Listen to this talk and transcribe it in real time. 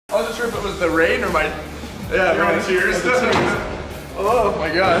wasn't sure if it was the rain or my tears. Oh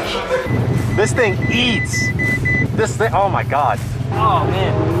my gosh. This thing eats. This thing, oh my God. Oh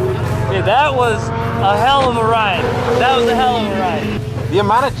man. Dude, that was a hell of a ride. That was a hell of a ride. The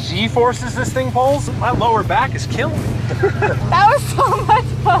amount of G-forces this thing pulls, my lower back is killing me. That was so much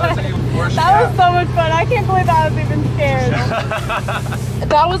fun. That was so much fun. I can't believe I was even scared.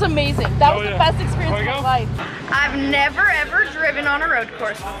 That was amazing. That was the best experience of my life. I've never ever driven on a road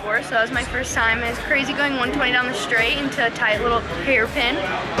course before, so that was my first time. It was crazy going 120 down the straight into a tight little hairpin.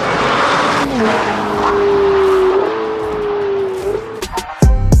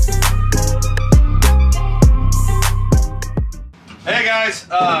 Hey guys,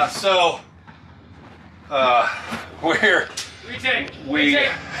 we're retake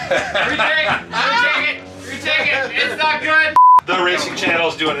it. It's not good. The Racing Channel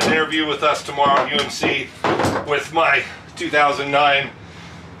is doing an interview with us tomorrow at UMC with my 2009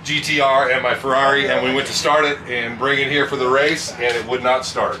 GTR and my Ferrari, and we went to start it and bring it here for the race, and it would not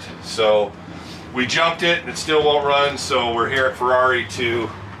start. So we jumped it, and it still won't run. So we're here at Ferrari to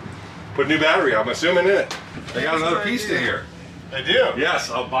put a new battery, I'm assuming, in it. They got another Pista here. They do? Yes,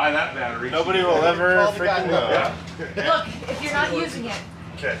 I'll buy that battery. Nobody will ever freaking know. Yeah. Look, if you're not using it,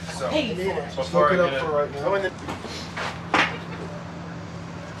 okay, so pay for it. before I get it,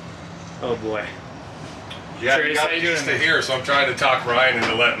 Oh boy. Yeah, you got Pista here, so I'm trying to talk Ryan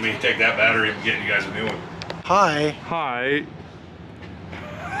into letting me take that battery and getting you guys a new one. Hi. Hi.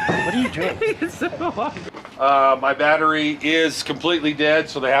 What are you doing? It's so hard. My battery is completely dead,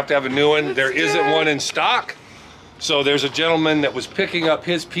 so they have to have a new one. There isn't one in stock. So there's a gentleman that was picking up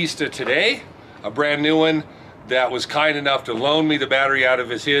his Pista today, a brand new one, that was kind enough to loan me the battery out of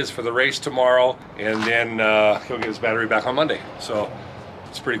his for the race tomorrow, and then he'll get his battery back on Monday. So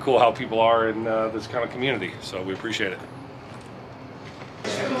it's pretty cool how people are in this kind of community, so we appreciate it.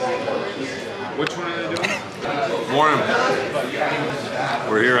 Which one are they doing? Morning.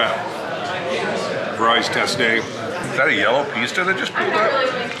 We're here at Ferrari's test day. Is that a yellow Pista that just pulled up?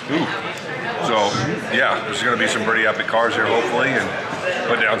 Ooh. So, yeah, there's going to be some pretty epic cars here, hopefully, and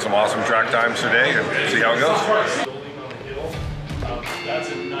put down some awesome track times today and see how it goes.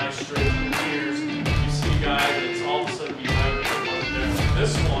 That's a nice straight from gears. You see a guy that's all of a sudden behind the one there.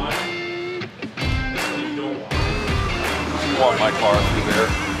 This one you don't want. You want my car through there.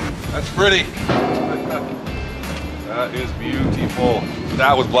 That's pretty. That is beautiful.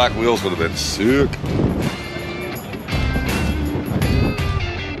 That with black wheels would have been sick.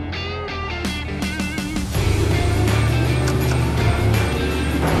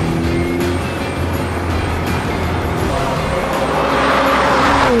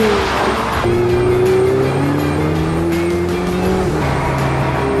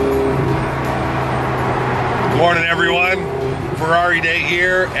 Morning everyone, Ferrari Day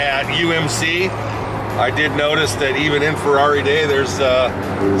here at UMC. I did notice that even in Ferrari Day there's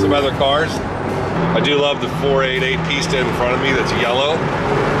some other cars. I do love the 488 Pista in front of me that's yellow.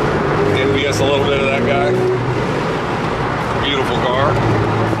 Envious a little bit of that guy. Beautiful car.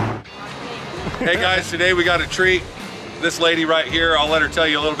 Hey guys, today we got a treat. This lady right here, I'll let her tell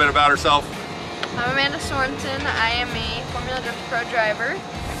you a little bit about herself. I'm Amanda Sorensen. I am a Formula Drift Pro driver.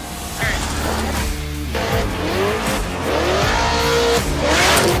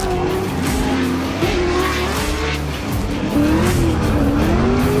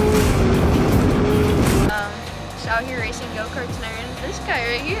 Just out here racing go-karts, and I ran into this guy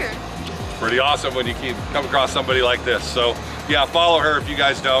right here. Pretty awesome when you can come across somebody like this. So yeah, follow her if you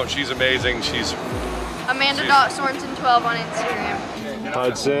guys don't. She's amazing. She's Amanda.Sorensen12 on Instagram.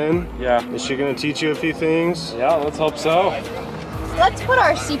 Hudson. Yeah. Is she gonna teach you a few things? Yeah, let's hope so. Let's put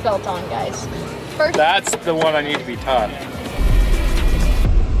our seatbelt on, guys. First, That's the one I need to be taught.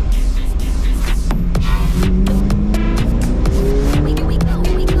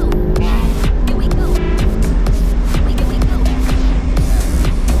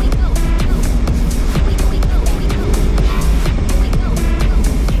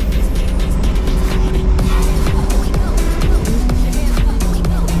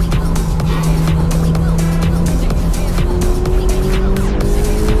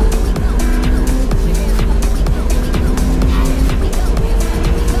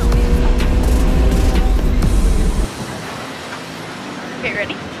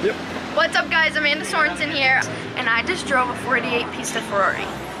 What's up guys, Amanda Sorensen here, and I just drove a 48 Pista Ferrari.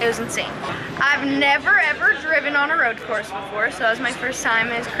 It was insane. I've never ever driven on a road course before, so that was my first time.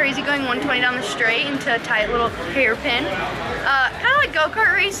 It was crazy going 120 down the straight into a tight little hairpin. Kind of like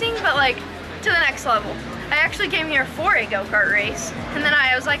go-kart racing, but like to the next level. I actually came here for a go-kart race, and then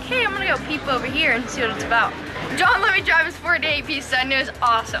I was like, hey, I'm gonna go peep over here and see what it's about. John let me drive his 48 Pista and it was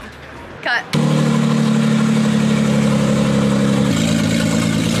awesome. Cut.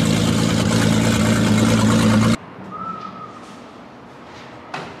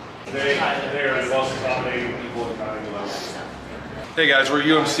 Hey guys, we're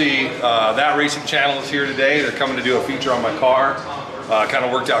UMC. That Racing Channel is here today. They're coming to do a feature on my car. Kind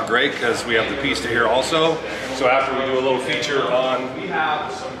of worked out great because we have the Pista here also. So after we do a little feature on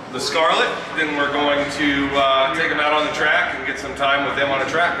the Scarlet, then we're going to take them out on the track and get some time with them on a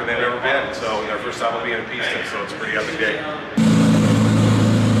track where they've never been. So their first time will be in a Pista, so it's a pretty epic day.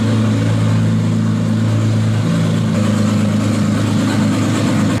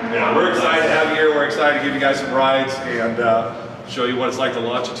 Yeah, we're excited to have you here. We're excited to give you guys some rides and show you what it's like to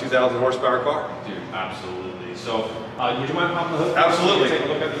launch a 2,000 horsepower car. Dude, absolutely. So, would you mind popping the hood? Absolutely. Take a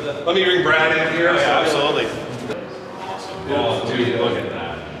look at the... Let me bring Brad in here. Oh, yeah, absolutely. Awesome. Oh, dude, look at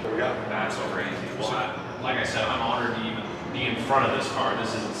that. There we go. That's crazy. Well, like I said, I'm honored to even be in front of this car.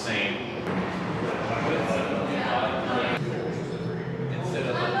 This is insane. Instead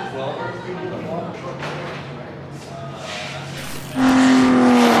of the 12.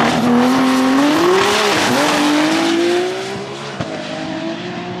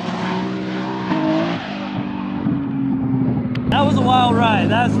 That was a wild ride,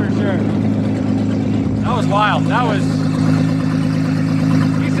 that's for sure. That was wild. That was.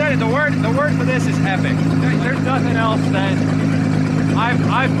 You said it. The word for this is epic. There's nothing else that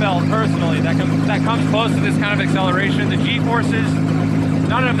I've felt personally that comes close to this kind of acceleration. The G-forces,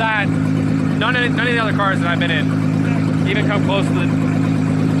 none of that, none of the other cars that I've been in even come close to the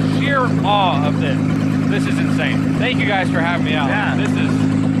sheer awe of this. This is insane. Thank you guys for having me out. Yeah. This is.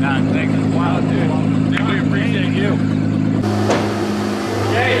 Thanks. Wow, dude. We appreciate you.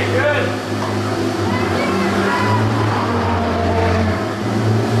 Yeah, you're good.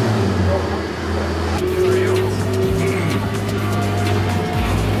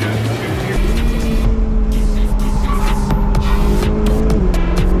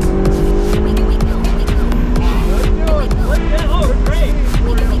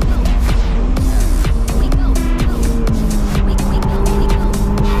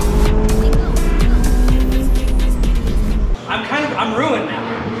 I'm ruined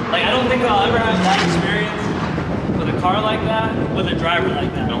now. Like, I don't think I'll ever have that experience with a car like that, with a driver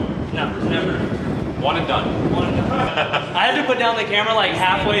like that. No. No, never. One and done. One and done. I had to put down the camera like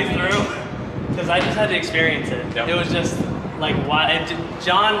halfway through because I just had to experience it. Yep. It was just like, why?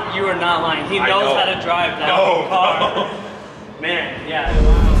 John, you are not lying. He knows how to drive that car. No. Man, yeah.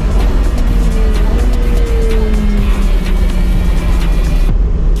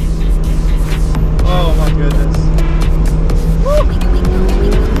 Oh my goodness.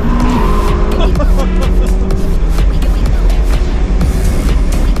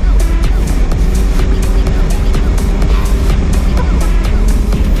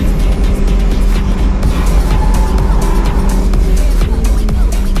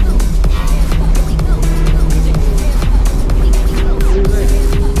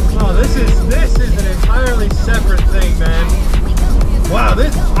 This is an entirely separate thing, man. Wow,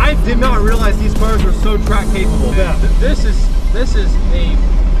 I did not realize these cars were so track capable. Yeah. This is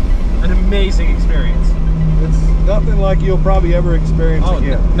an amazing experience. It's nothing like you'll probably ever experience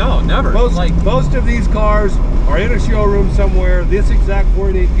again. No, never. Most of these cars are in a showroom somewhere. This exact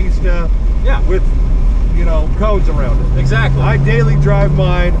 48 Pista, yeah, with codes around it. Exactly. I daily drive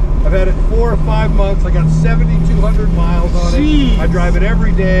mine. I've had it 4 or 5 months. I got 7,200 miles on it. I drive it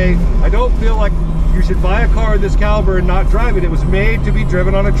every day. I don't feel like you should buy a car of this caliber and not drive it. It was made to be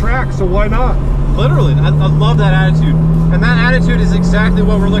driven on a track, so why not? Literally, I love that attitude. And that attitude is exactly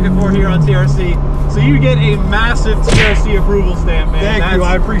what we're looking for here on TRC. So you get a massive TRC approval stamp, man. Thank you,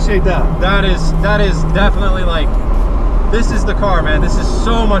 I appreciate that. That is definitely like, this is the car, man. This is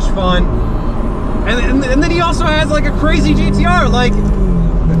so much fun. And then he also has like a crazy GTR. Like,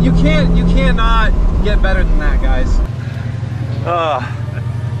 you cannot get better than that, guys.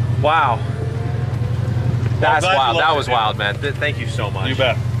 Wow. That's wild. That was wild, man. Thank you so much. You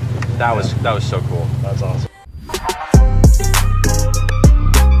bet. That was so cool. That's awesome.